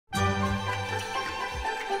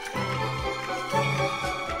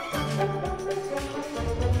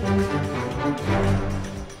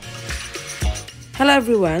Hello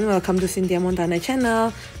everyone, welcome to Cynthia Montana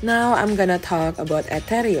channel. Now I'm gonna talk about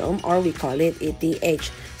Ethereum, or we call it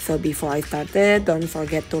ETH. So before I started, don't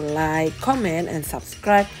forget to like, comment, and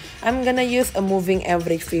subscribe. I'm gonna use a moving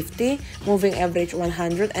average 50, moving average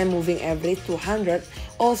 100, and moving average 200.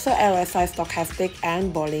 Also RSI stochastic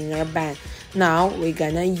and Bollinger Band. Now we're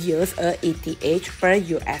gonna use a ETH per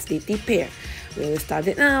USDT pair. We will start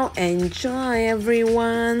it now. Enjoy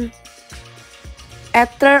everyone.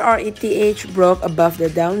 Ether or ETH broke above the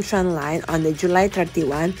downtrend line on the July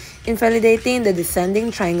 31, invalidating the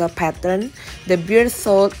descending triangle pattern. The bears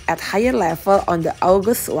sold at higher level on the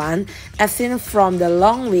August 1, as seen from the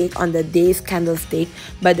long wick on the day's candlestick,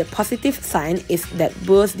 but the positive sign is that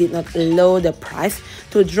bulls did not allow the price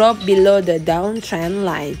to drop below the downtrend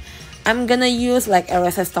line. I'm gonna use like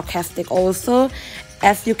RSI stochastic also.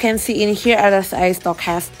 As you can see in here, RSI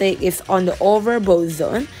stochastic is on the overbought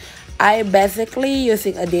zone. I basically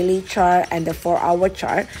using a daily chart and the 4-hour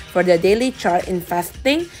chart. For the daily chart,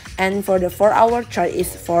 investing, and for the 4-hour chart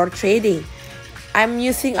is for trading. I'm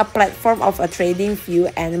using a platform of a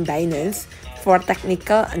TradingView and Binance for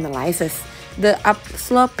technical analysis. The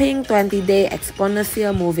upsloping 20-day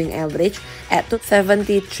exponential moving average at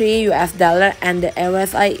 $273 and the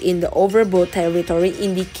RSI in the overbought territory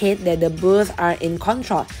indicate that the bulls are in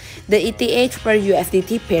control. The ETH per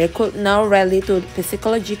USDT pair could now rally to the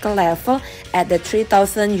psychological level at the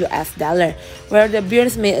 $3,000, where the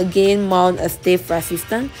bears may again mount a stiff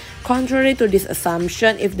resistance. Contrary to this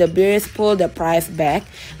assumption, if the bears pull the price back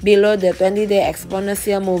below the 20-day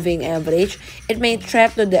exponential moving average, it may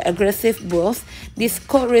trap to the aggressive bulls. This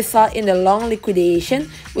could result in the long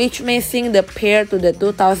liquidation, which may sink the pair to the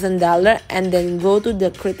 $2,000 and then go to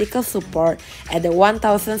the critical support at the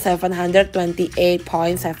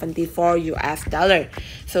 $1,728.74.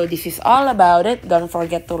 So this is all about it. Don't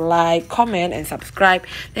forget to like, comment, and subscribe.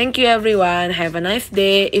 Thank you everyone. Have a nice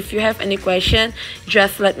day. If you have any question,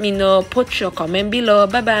 just let me know. Put your comment below.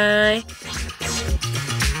 Bye bye.